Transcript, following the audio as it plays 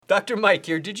Dr. Mike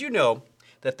here. Did you know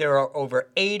that there are over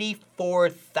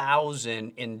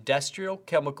 84,000 industrial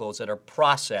chemicals that are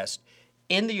processed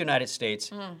in the United States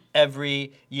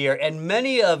every year? And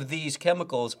many of these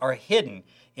chemicals are hidden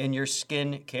in your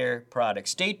skincare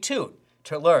products. Stay tuned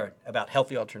to learn about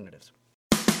healthy alternatives.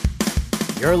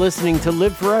 You're listening to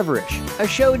Live Foreverish, a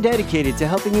show dedicated to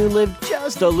helping you live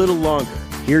just a little longer.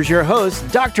 Here's your hosts,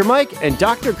 Dr. Mike and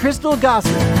Dr. Crystal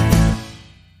Gossard.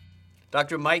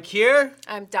 Dr. Mike here.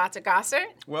 I'm Dr. Gossard.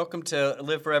 Welcome to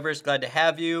Live Foreverish. Glad to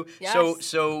have you. Yes.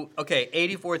 So, okay,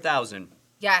 84,000.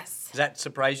 Yes. Does that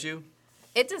surprise you?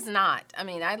 It does not. I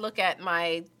mean, I look at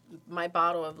my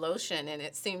bottle of lotion and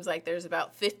it seems like there's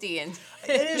about 50 in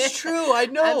It is true, I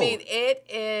know. I mean, it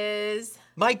is.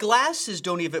 My glasses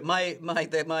don't even,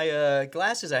 my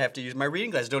glasses I have to use, my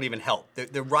reading glasses don't even help.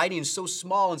 The writing's so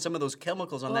small and some of those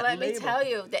chemicals on Well, that let label. me tell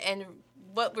you, and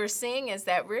what we're seeing is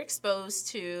that we're exposed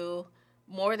to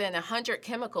more than 100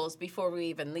 chemicals before we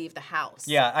even leave the house.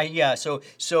 Yeah. So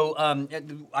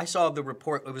I saw the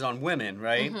report. It was on women,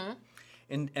 right?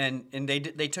 Mm-hmm. And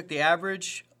they took the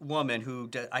average woman who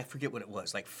I forget what it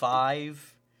was, like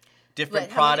 5 different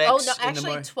products. Oh no,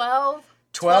 actually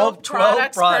 12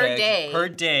 products per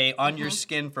day on your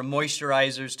skin, from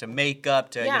moisturizers to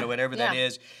makeup to whatever that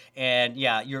is. And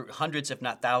you're hundreds, if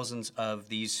not thousands, of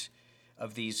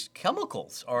these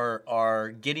chemicals are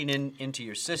getting into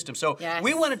your system. So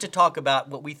we wanted to talk about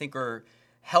what we think are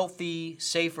healthy,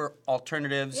 safer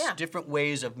alternatives, different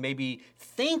ways of maybe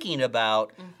thinking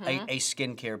about a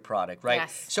skincare product, right?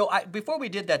 Yes. So before we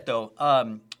did that, though,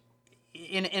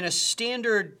 in a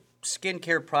standard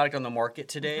skincare product on the market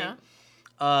today,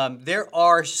 there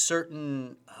are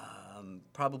certain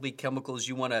probably chemicals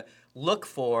you want to look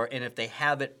for, and if they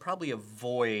have it, probably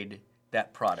avoid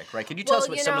that product, right? Can you tell us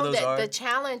what some of those are? The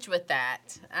challenge with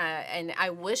that, and I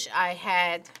wish I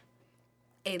had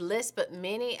a list, but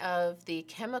many of the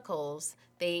chemicals,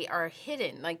 they are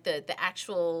hidden, like the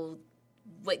actual,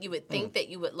 what you would think that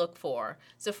you would look for.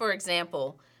 So, for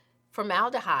example,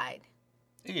 formaldehyde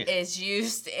is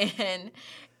used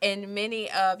in many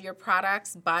of your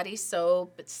products, body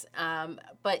soaps,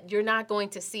 but you're not going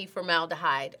to see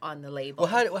formaldehyde on the label.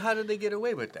 Well, how did they get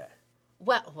away with that?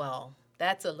 Well,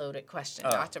 that's a loaded question,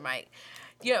 Dr. Mike.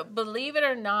 Believe it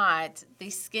or not, the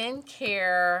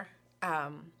skincare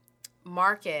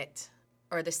market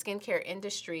or the skincare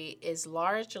industry is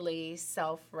largely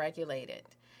self-regulated.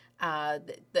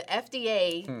 The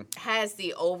FDA has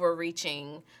the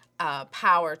overreaching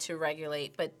power to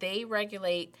regulate, but they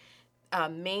regulate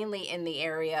mainly in the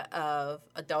area of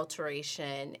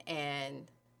adulteration and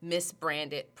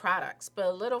misbranded products. But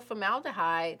a little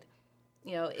formaldehyde,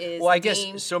 is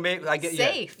deemed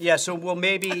safe. Yeah. So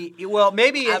maybe. But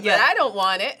I don't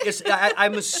want it.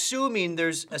 I'm assuming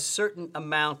there's a certain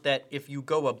amount that if you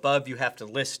go above, you have to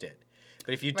list it.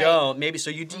 But if you don't, maybe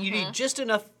you need just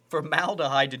enough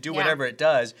formaldehyde to do whatever it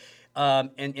does.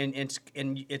 And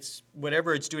it's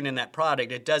whatever it's doing in that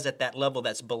product, it does at that level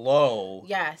that's below.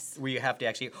 Yes. Where you have to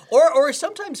actually, or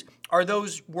sometimes are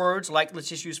those words, like let's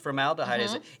just use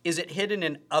formaldehyde. Is it hidden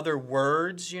in other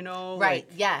words? Right.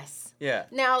 Yes. Yeah.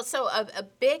 Now, so a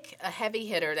heavy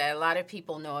hitter that a lot of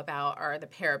people know about are the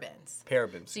parabens.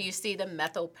 So you see the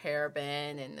methylparaben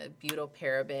and the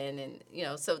butylparaben, and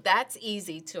so that's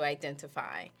easy to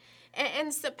identify.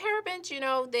 And so parabens,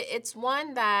 it's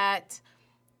one that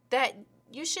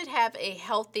you should have a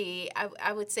healthy,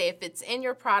 I would say if it's in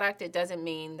your product, it doesn't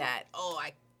mean that,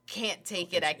 I can't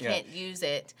take it, I can't use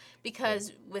it.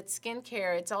 Because with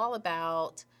skincare, it's all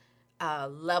about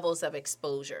levels of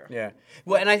exposure. Yeah.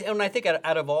 Well, and I think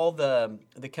out of all the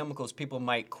chemicals people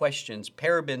might question,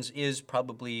 parabens is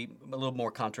probably a little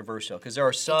more controversial because there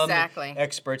are some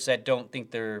experts that don't think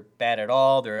they're bad at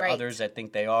all. There are others that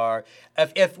think they are.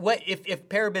 If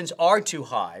parabens are too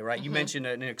high, right? You mentioned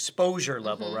an exposure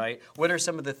level, right? What are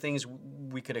some of the things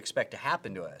we could expect to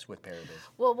happen to us with parabens?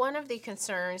 Well, one of the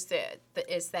concerns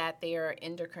is that they are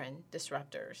endocrine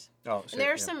disruptors. Oh, and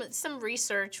there's some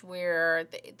research where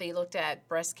they looked at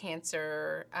breast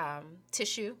cancer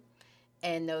tissue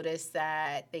and noticed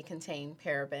that they contain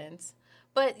parabens.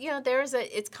 But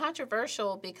it's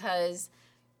controversial because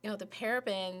the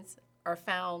parabens are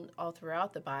found all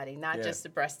throughout the body, not just the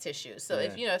breast tissue. So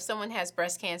if someone has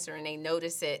breast cancer and they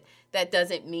notice it, that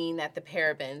doesn't mean that the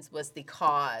parabens was the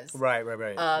cause of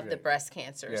the breast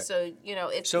cancer. Yeah. So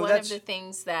it's one of the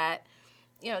things that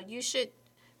you should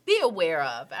be aware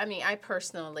of. I mean, I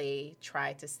personally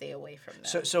try to stay away from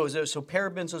that. So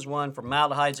parabens is one.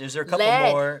 Formaldehyde. Is there a couple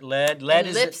lead. more? Lead and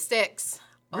is lipsticks.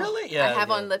 Really? Yeah. I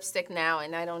have on lipstick now,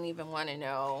 and I don't even want to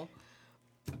know.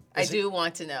 I do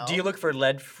want to know. Do you look for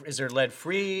lead? Is there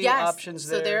lead-free options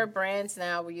there? So there are brands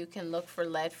now where you can look for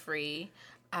lead-free.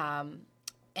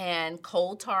 And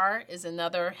coal tar is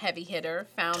another heavy hitter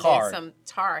found in some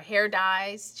hair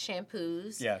dyes,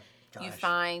 shampoos. Yeah. You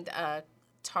find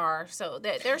tar. So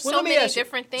there's so many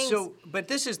different things. So, but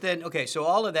this is then, okay, so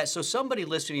all of that. So somebody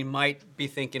listening might be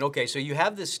thinking, okay, so you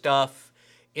have this stuff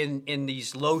in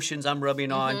these lotions I'm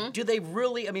rubbing on. Do they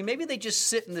really, maybe they just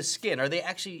sit in the skin. Are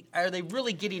they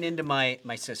really getting into my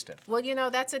system? Well,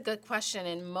 that's a good question.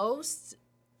 And most,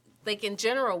 in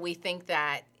general, we think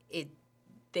that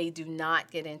they do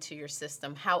not get into your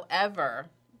system. However,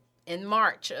 in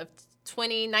March of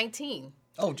 2019.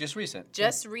 Oh, just recent.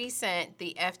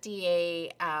 The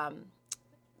FDA kind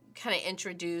of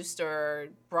introduced or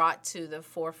brought to the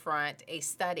forefront a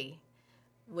study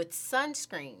with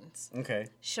sunscreens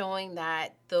showing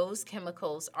that those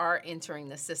chemicals are entering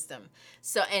the system.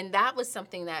 So, and that was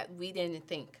something that we didn't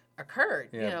think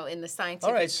occurred, in the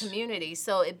scientific community.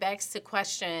 So it begs to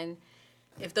question,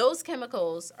 if those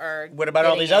chemicals are what about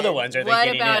all these other ones?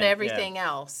 What about everything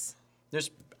else? There's,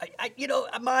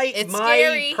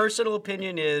 my personal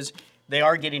opinion is they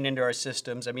are getting into our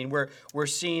systems. We're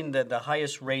seeing the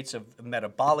highest rates of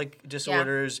metabolic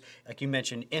disorders, like you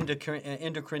mentioned,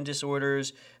 endocrine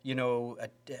disorders. Who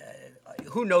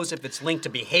knows if it's linked to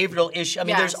behavioral issues?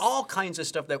 There's all kinds of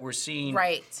stuff that we're seeing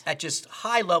at just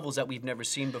high levels that we've never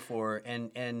seen before,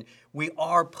 and we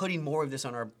are putting more of this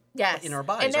on our in our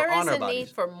bodies, and there or on is our a bodies. need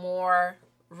for more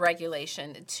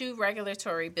regulation. 2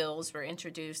 regulatory bills were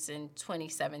introduced in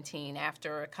 2017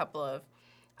 after a couple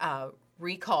of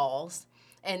recalls,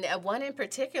 and one in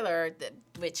particular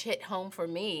which hit home for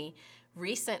me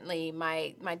recently.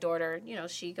 My daughter,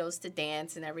 she goes to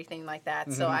dance and everything like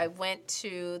that. So I went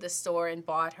to the store and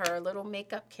bought her a little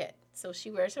makeup kit. So she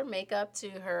wears her makeup to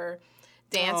her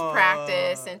dance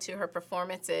practice and to her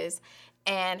performances.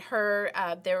 And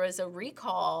there was a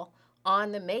recall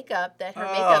on the makeup that her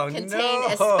makeup contained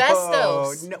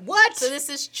asbestos. No. What? So this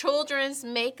is children's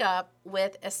makeup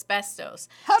with asbestos.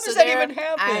 How does that even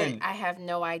happen? I have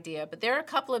no idea. But there are a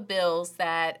couple of bills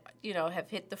that,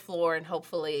 have hit the floor, and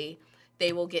hopefully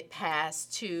they will get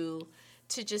passed to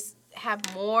just have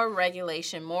more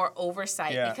regulation, more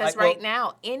oversight. Yeah, because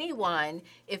now, anyone,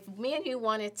 if me and you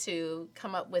wanted to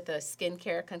come up with a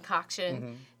skincare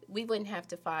concoction, we wouldn't have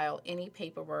to file any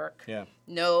paperwork. Yeah.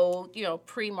 No,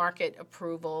 pre-market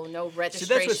approval, no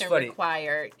registration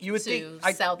required to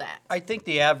sell that. I think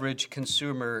the average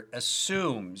consumer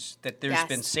assumes that there's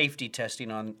been safety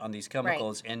testing on these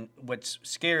chemicals, and what's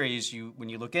scary is when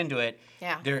you look into it,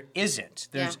 there isn't.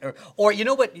 Or you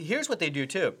know what? Here's what they do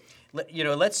too.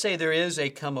 Let's say there is a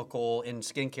chemical in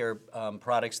skincare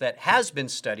products that has been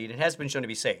studied and has been shown to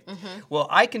be safe. Well,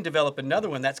 I can develop another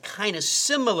one that's kind of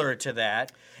similar to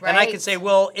that, and I can say,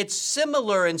 well, it's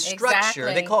similar in structure.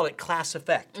 They call it class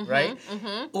effect, right?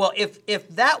 Well, if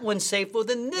that one's safe, well,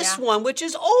 then this one, which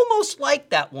is almost like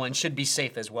that one, should be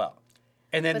safe as well.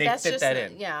 And then they fit that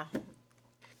in. Yeah.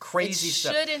 Crazy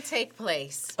stuff. It shouldn't take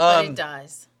place, but it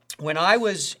does. When I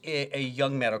was a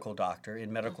young medical doctor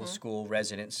in medical school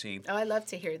residency, I love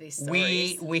to hear these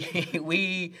stories.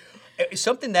 We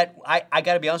something that I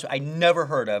got to be honest with, I never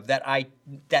heard of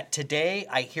that today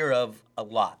I hear of a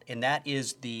lot, and that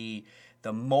is the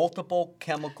multiple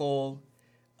chemical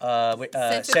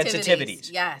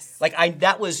sensitivities. Yes.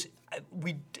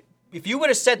 If you would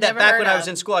have said that back when I was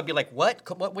in school, I'd be like, what?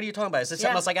 What are you talking about? Is this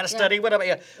something else I got to study? What about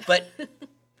you? But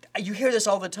you hear this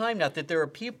all the time now, that there are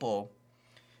people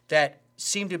that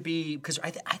seem to be, because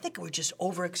I think we're just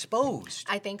overexposed.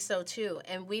 I think so too,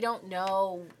 and we don't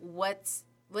know what's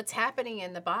happening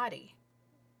in the body.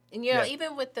 And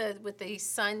even with the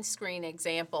sunscreen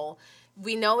example,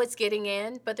 we know it's getting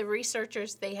in, but the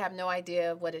researchers, they have no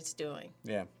idea what it's doing.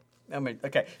 Yeah.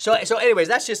 Okay. So anyways,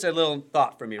 that's just a little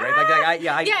thought for me, right?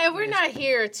 And we're not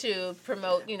here to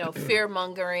promote, fear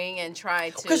mongering and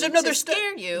try to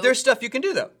scare you. There's stuff you can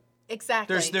do though.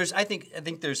 Exactly. I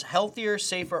think there's healthier,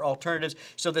 safer alternatives.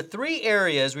 So the 3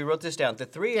 areas, we wrote this down, the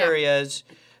 3 areas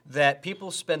that people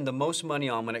spend the most money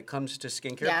on when it comes to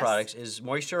skincare products is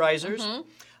moisturizers,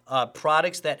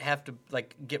 products that have to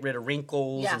get rid of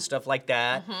wrinkles and stuff like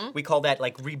that. We call that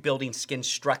rebuilding skin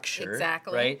structure.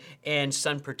 Exactly. Right? And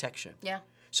sun protection. Yeah.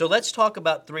 So let's talk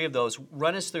about 3 of those.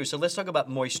 Run us through. So let's talk about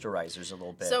moisturizers a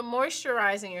little bit. So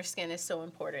moisturizing your skin is so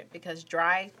important because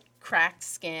dry, cracked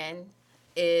skin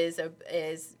is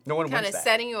kind of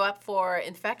setting you up for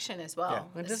infection as well.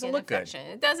 Yeah, it doesn't look good.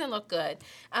 It doesn't look good.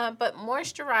 But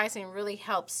moisturizing really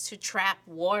helps to trap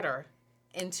water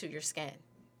into your skin.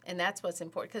 And that's what's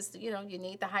important because, you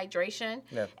need the hydration.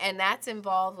 Yeah. And that's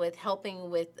involved with helping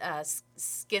with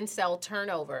skin cell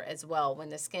turnover as well. When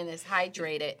the skin is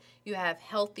hydrated, you have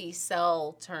healthy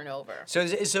cell turnover.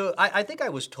 So I think I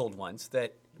was told once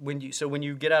that when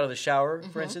you get out of the shower,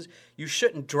 for instance, you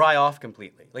shouldn't dry off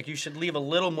completely. Like you should leave a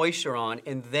little moisture on,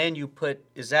 and then you put.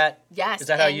 Is that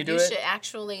how you do it? You should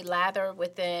actually lather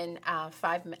within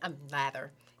 5 minutes.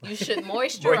 You should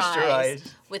moisturize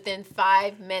within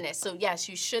 5 minutes. So yes,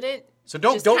 you shouldn't. So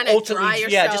don't ultimately.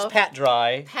 Just pat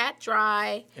dry. Pat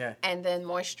dry. Yeah. And then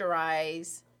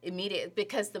moisturize immediately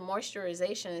because the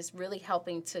moisturization is really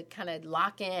helping to kind of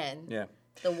lock in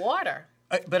the water.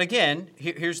 But again,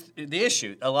 here's the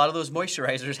issue. A lot of those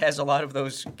moisturizers has a lot of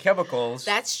those chemicals.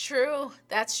 That's true.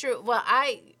 Well,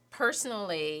 I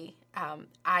personally,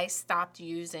 I stopped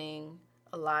using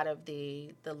a lot of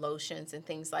the lotions and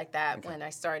things like that when I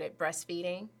started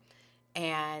breastfeeding.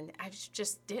 And I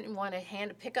just didn't want to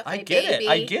pick up my baby.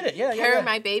 I get it. Carry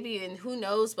my baby, and who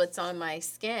knows what's on my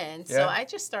skin. Yeah. So I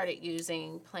just started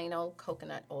using plain old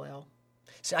coconut oil.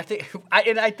 So I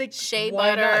think shea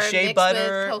butter with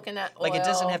coconut oil. Like it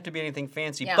doesn't have to be anything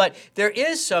fancy, but there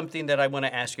is something that I want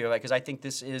to ask you about because I think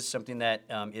this is something that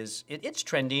it's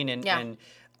trending and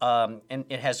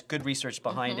it has good research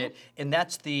behind it, and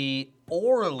that's the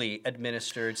orally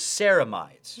administered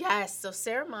ceramides. Yes, so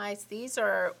ceramides, these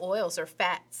are oils or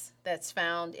fats that's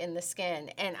found in the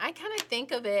skin, and I kind of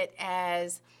think of it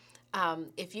as.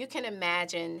 If you can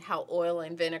imagine how oil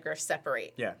and vinegar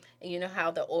separate. Yeah. And you know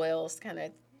how the oil's kind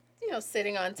of,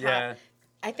 sitting on top. Yeah.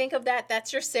 I think of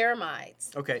that's your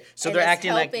ceramides. Okay. So they're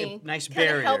acting like a nice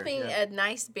barrier. Helping a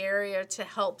nice barrier to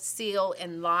help seal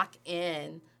and lock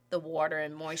in the water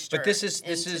and moisture. But this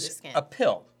is a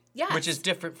pill. Yes. Which is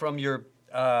different from your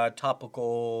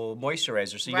topical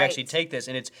moisturizer. So you actually take this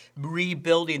and it's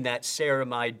rebuilding that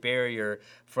ceramide barrier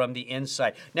from the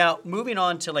inside. Now, moving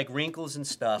on to like wrinkles and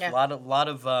stuff, a lot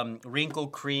of wrinkle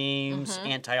creams,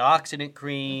 antioxidant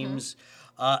creams.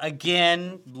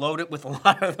 Again, loaded with a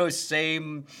lot of those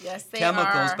same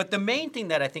chemicals. But the main thing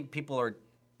that I think people are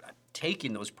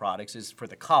taking those products is for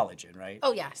the collagen, right?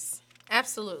 Oh, yes.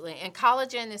 Absolutely. And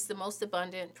collagen is the most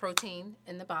abundant protein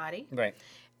in the body. Right.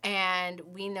 And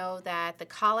we know that the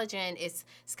collagen it's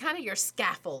kind of your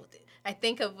scaffold.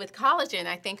 With collagen,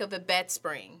 I think of a bed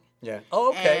spring. Yeah. Oh,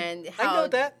 okay. And how, I know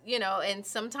that. And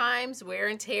sometimes wear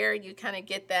and tear, you kind of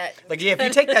get that. Like, if you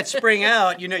take that spring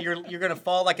out, you're going to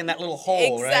fall like in that little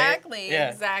hole, exactly, right?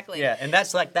 Exactly. Yeah, and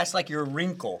that's like your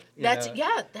wrinkle. That's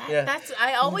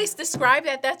I always describe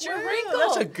that. That's your wrinkle.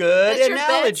 That's a good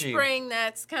analogy. Your bed spring.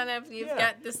 That's kind of you've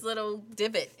got this little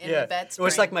divot in the bed spring. Well,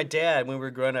 it's like my dad when we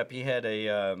were growing up. He had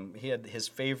his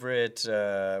favorite.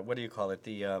 What do you call it?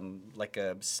 The like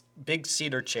a big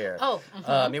cedar chair. Oh.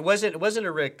 It wasn't a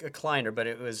recliner, but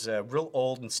it was real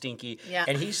old and stinky. Yeah.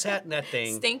 And he sat in that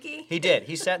thing. Stinky? He did.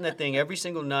 He sat in that thing every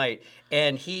single night,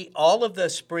 and all of the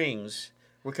springs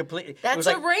were completely. That's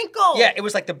a wrinkle. Yeah, it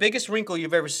was like the biggest wrinkle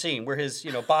you've ever seen, where his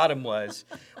bottom was.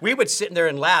 We would sit in there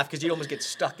and laugh because you'd almost get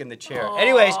stuck in the chair. Aww.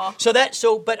 Anyways,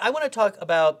 but I want to talk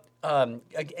about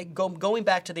going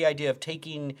back to the idea of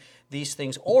taking these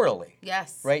things orally.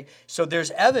 Yes. Right. So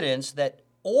there's evidence that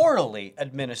orally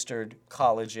administered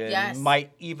collagen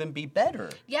might even be better.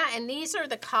 Yeah, and these are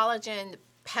the collagen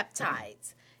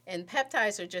peptides. And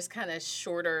peptides are just kind of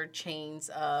shorter chains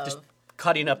of... Just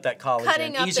cutting up that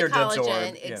collagen, easier to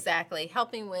absorb. Exactly,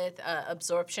 helping with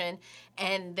absorption.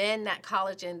 And then that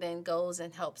collagen then goes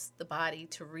and helps the body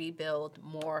to rebuild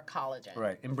more collagen.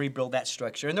 Right, and rebuild that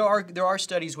structure. And there are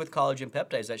studies with collagen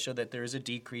peptides that show that there is a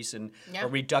decrease in a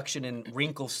reduction in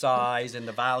wrinkle size and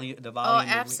the volume. Oh,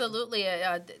 absolutely.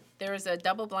 There was a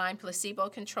double-blind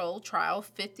placebo-controlled trial,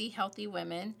 50 healthy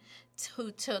women who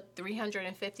took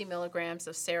 350 milligrams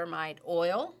of ceramide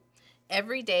oil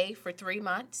every day for 3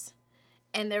 months.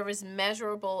 And there was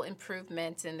measurable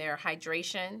improvements in their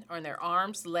hydration on their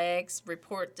arms, legs,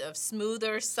 report of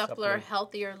smoother, suppler,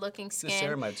 healthier looking skin. The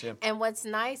ceramides, yeah. And what's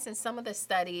nice in some of the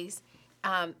studies,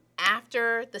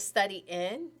 after the study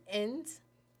ends,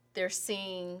 they're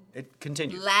seeing it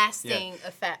continues. Lasting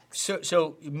effects.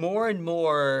 So more and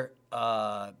more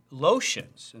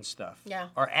lotions and stuff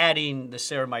are adding the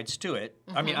ceramides to it.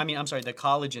 I'm sorry, the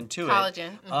collagen to it.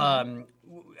 Collagen.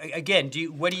 Again,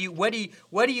 what do you?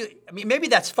 I mean, maybe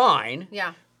that's fine.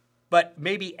 Yeah. But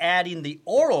maybe adding the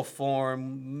oral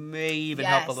form may even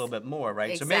help a little bit more,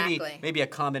 right? Exactly. So maybe a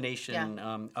combination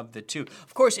of the two.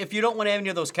 Of course, if you don't want any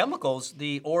of those chemicals,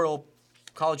 the oral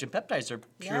collagen peptides are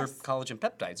pure collagen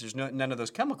peptides. There's none of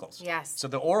those chemicals. Yes. So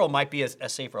the oral might be a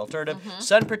safer alternative.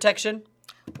 Sun protection.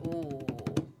 Ooh,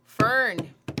 Fern.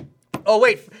 Oh,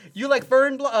 wait. You like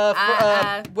fern?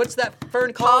 What's that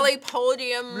fern called?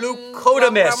 Polypodium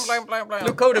leucotomus.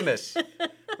 Leucotomus.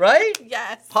 Right?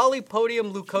 Yes.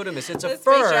 Polypodium leucotomus. It's a Let's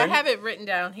fern. make sure I have it written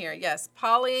down here. Yes.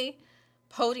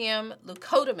 Polypodium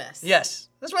leucotomus. Yes.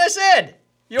 That's what I said.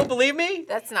 You don't believe me?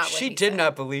 That's not what she he did said.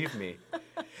 not believe me.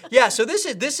 Yeah, so this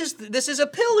is a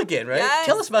pill again, right? Yes,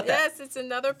 Tell us about that. Yes, it's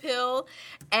another pill,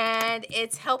 and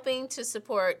it's helping to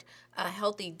support a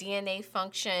healthy DNA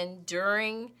function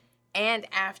during and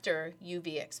after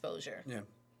UV exposure. Yeah.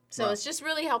 So it's just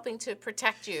really helping to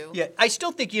protect you. Yeah, I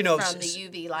still think from the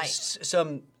UV light.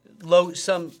 Some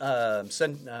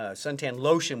suntan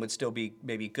lotion would still be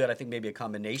maybe good. I think maybe a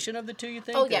combination of the two. You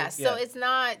think? Oh yes. Yeah. So it's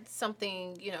not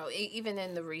something even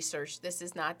in the research, this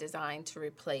is not designed to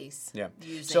replace. Yeah.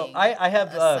 Using so I have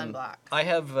sunblock. I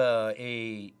have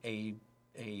a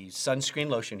sunscreen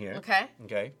lotion here. Okay.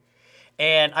 Okay.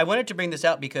 And I wanted to bring this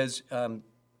out because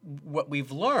what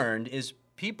we've learned is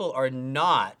people are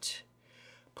not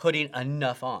putting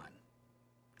enough on,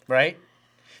 right?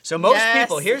 So most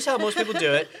people, here's how most people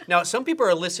do it. Now, some people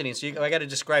are listening, so I got to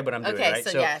describe what I'm doing, right?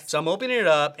 So I'm opening it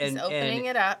up, and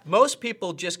most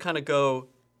people just kind of go,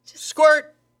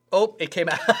 squirt. Oh, it came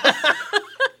out.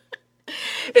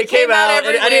 It came out.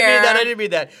 Everywhere. I didn't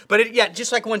mean that. But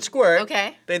just like one squirt.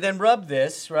 Okay. They then rub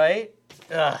this, right?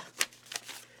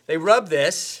 They rub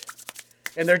this,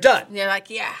 and they're done. And you're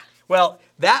like, yeah. Well,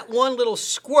 that one little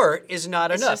squirt is not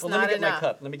enough. Just Let me get my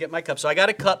cup. Let me get my cup. So I got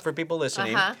a cup for people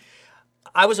listening.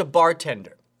 I was a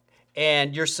bartender,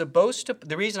 and you're supposed to.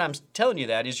 The reason I'm telling you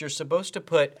that is you're supposed to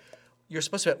put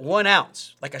 1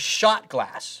 ounce, like a shot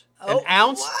glass. An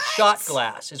ounce shot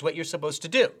glass is what you're supposed to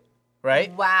do,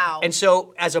 right? Wow. And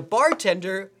so, as a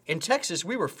bartender in Texas,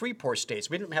 we were free pour states.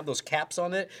 We didn't have those caps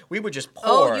on it. We would just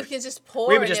pour. Oh, you can just pour.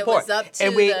 We would just pour. Was up to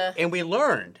and we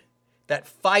learned that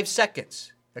 5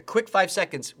 seconds. A quick 5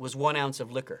 seconds was 1 ounce of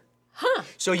liquor. Huh.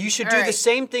 So you should do the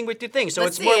same thing with your thing. So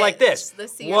Let's it's more like this.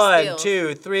 Let's see your 1, skills.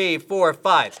 2, 3, 4,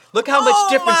 5. Look how much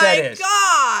difference that is. Oh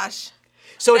my gosh.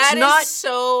 So it's not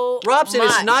so Robson, much.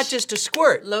 it's not just a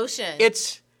squirt. Lotion.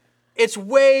 It's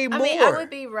way more. I mean, I would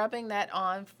be rubbing that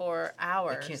on for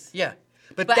hours. Yeah.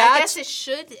 But I guess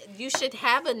you should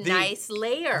have a nice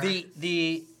layer.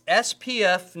 The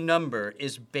SPF number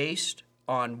is based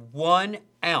on 1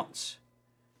 ounce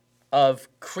of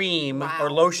cream or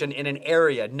lotion in an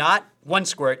area, not one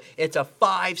squirt. It's a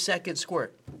 5-second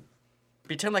squirt.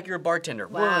 Pretend like you're a bartender.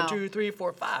 Wow. 1, 2, 3,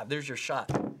 4, 5. There's your shot.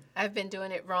 I've been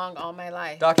doing it wrong all my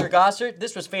life. Dr. Gossert,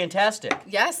 this was fantastic.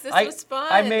 Yes, this was fun.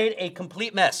 I made a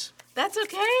complete mess. That's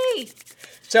okay.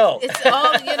 So it's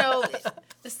all,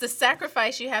 it's the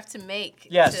sacrifice you have to make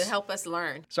to help us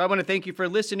learn. So I want to thank you for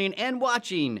listening and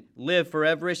watching Live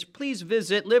Foreverish. Please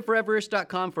visit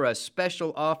liveforeverish.com for a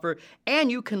special offer,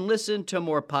 and you can listen to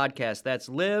more podcasts. That's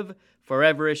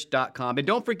liveforeverish.com. And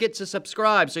don't forget to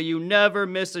subscribe so you never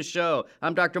miss a show.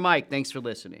 I'm Dr. Mike. Thanks for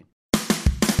listening.